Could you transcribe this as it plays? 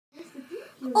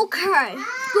Okay,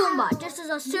 Goomba, this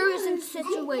is a serious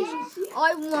situation.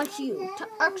 I want you to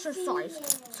exercise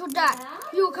so that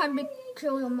you can be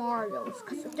killing Marios,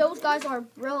 because those guys are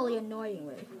really annoying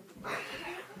me.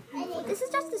 This is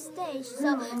just a stage,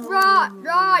 so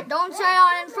right, don't say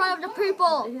it in front of the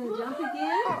people.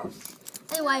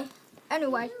 Anyway,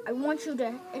 I want you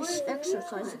to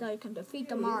exercise so that you can defeat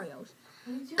the Marios.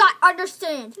 God,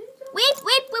 understand? Weep.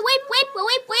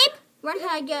 When can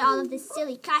I get out of this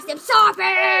silly costume? Stop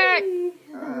it!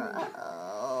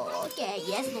 Okay,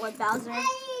 yes, Lord Bowser.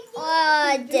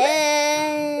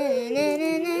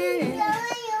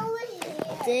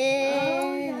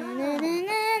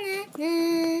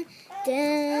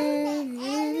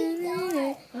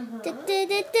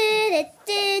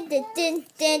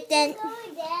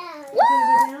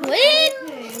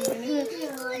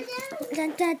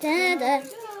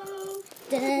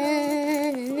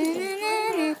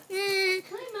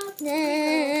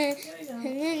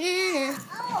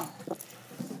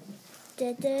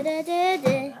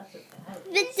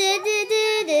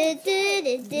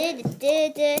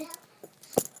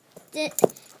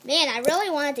 Man, I really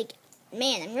wanted to.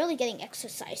 Man, I'm really getting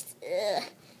exercised.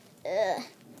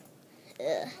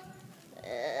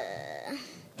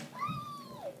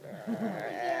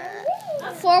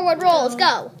 Forward rolls,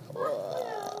 go.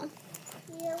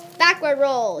 Backward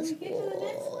rolls.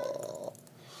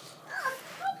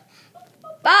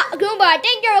 Goomba, I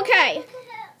think you're okay.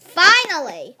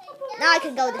 Finally, now I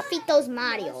can go defeat those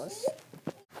Marios.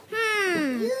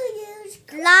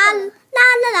 La.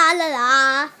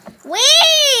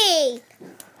 Wait.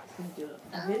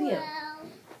 Video.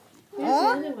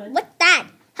 Oh, what's that?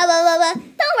 Hello.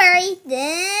 Don't worry.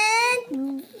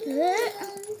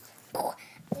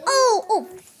 Oh.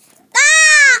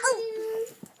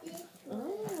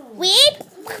 Weep.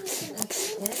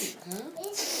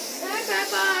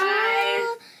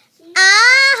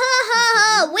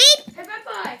 Bye. Weep. Hey,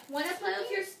 bye. Want to play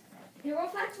with your Hero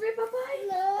Factory, bye?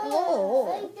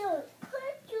 Oh.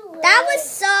 That was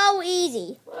so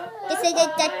easy. Guess I did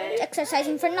that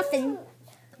exercising for nothing.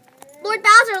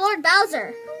 Lord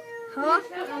Bowser. Huh?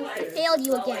 I failed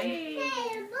you again.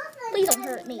 Please don't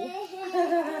hurt me.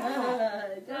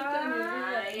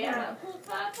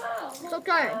 It's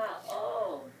okay.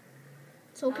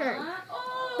 It's okay.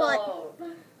 But.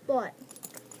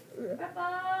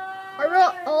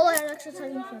 All that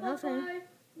exercising for nothing.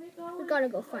 We gotta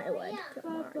go find a way to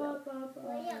kill Mario.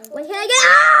 When can I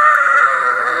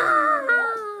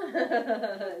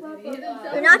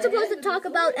get? You're not supposed to talk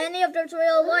about any of those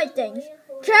real life things.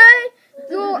 Okay?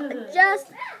 You're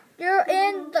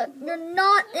in the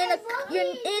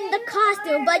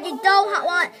costume, but you don't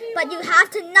want. But you have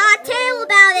to not tell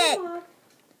about it.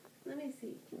 Let me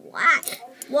see. Why?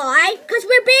 Because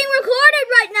we're being recorded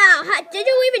right now. Did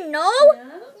you even know?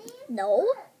 No.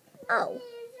 Oh.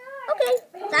 Okay,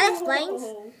 that explains.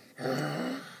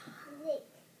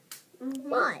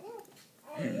 What?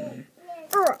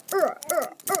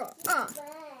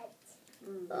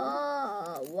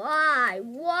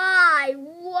 Why?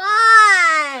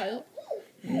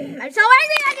 I'm so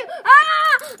angry at you!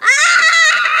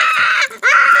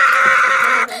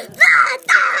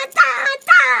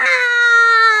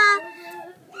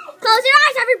 Close your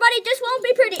eyes, everybody. This won't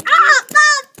be pretty.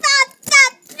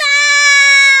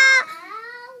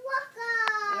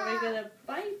 Are we gonna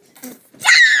bite?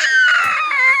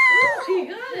 You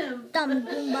got him. Dumb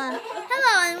Goomba.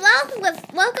 Hello and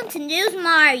welcome to News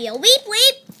Mario.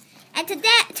 Weep. And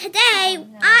today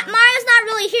Mario's not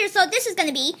really here, so this is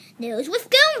gonna be News with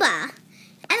Goomba.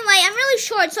 Anyway, I'm really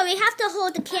short, so we have to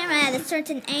hold the camera at a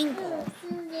certain angle.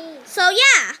 So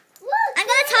yeah, I'm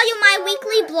gonna tell you my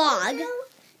weekly blog.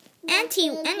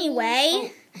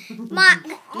 Anyway,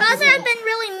 Bowser has been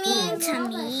really mean to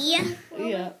me.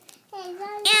 Yeah.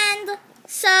 And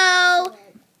so,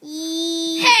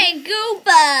 hey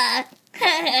Goomba,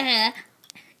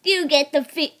 you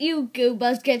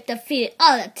Goombas get defeated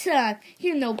all the time.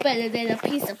 You're no better than a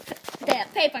piece of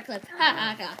paperclip.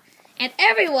 And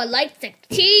everyone likes to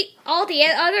cheat. All the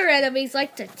other enemies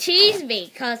like to tease me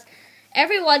because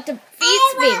everyone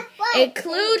defeats me,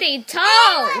 including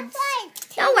Toads.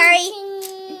 Don't worry.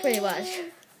 Pretty much.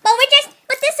 But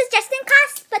this is just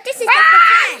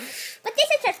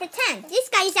pretend. This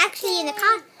guy is actually in a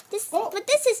costume.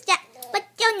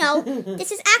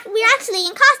 We're actually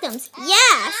in costumes.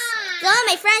 Yes. All of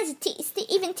my friends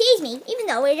even tease me, even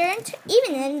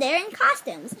they're in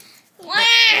costumes. You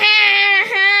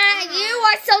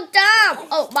are so dumb.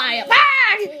 Oh my! Stop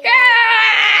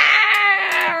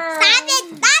it!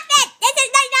 This is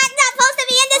not supposed to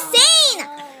be in the scene.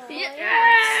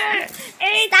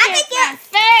 Stop it!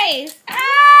 Face.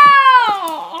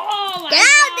 Oh my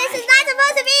God.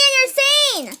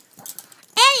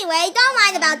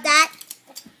 about that.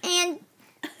 And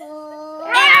stop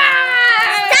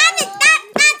it! Stop!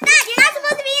 You're not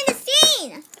supposed to be in the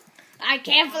scene. I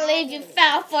can't believe you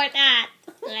fell for that.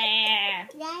 Blair.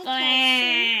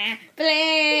 Blair.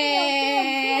 Blair.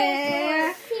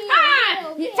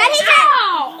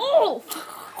 Ah! Oh!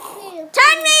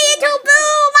 Turn me into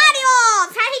Boo Mario!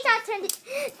 Tahita turned it.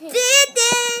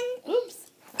 Oops.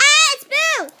 Ah, it's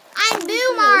Boo! I'm Boo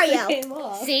Mario.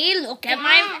 See, look at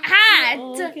my hat.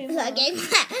 Look at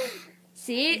that.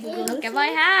 See, look at my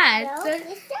hat.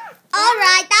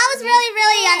 Alright, that was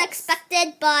really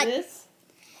unexpected, but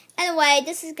anyway,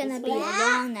 this is gonna be a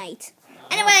long night.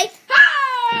 Anyway,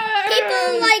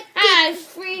 people like I'm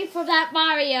free from that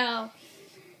Mario.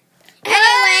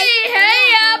 Anyway,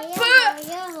 Hey up!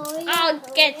 Oh,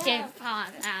 get your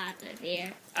paws out of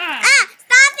here.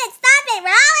 stop it! We're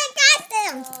all in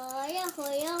costumes.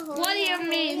 What do you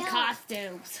mean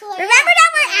costumes? Remember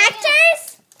that we're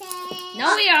actors?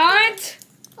 No, we aren't.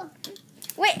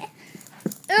 Wait.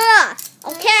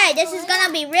 Okay, this is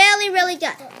gonna be really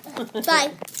good.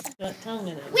 Bye.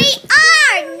 We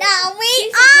are! No,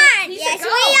 we aren't! Yes,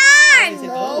 we are!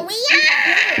 No, we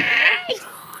aren't!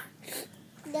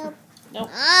 Nope.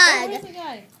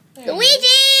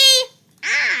 Luigi!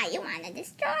 You wanna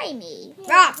destroy me.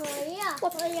 Rock.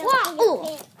 Ooh.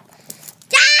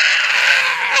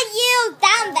 You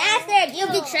dumb bastard! You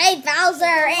betrayed Bowser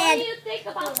What do and... you think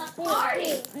about the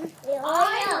party? I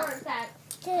heard that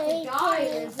the guy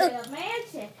is in a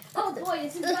mansion. Oh boy,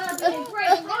 this is gonna be a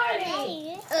great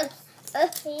party.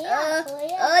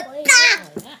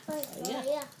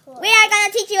 We are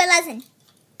gonna teach you a lesson.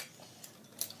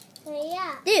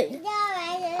 Dude.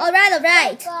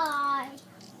 Alright.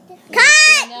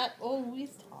 Cut! Oh, he's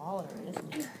taller,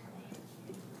 isn't he?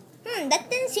 That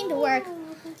didn't seem to work.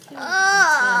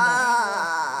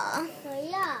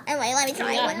 Anyway, let me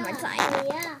try it one more time.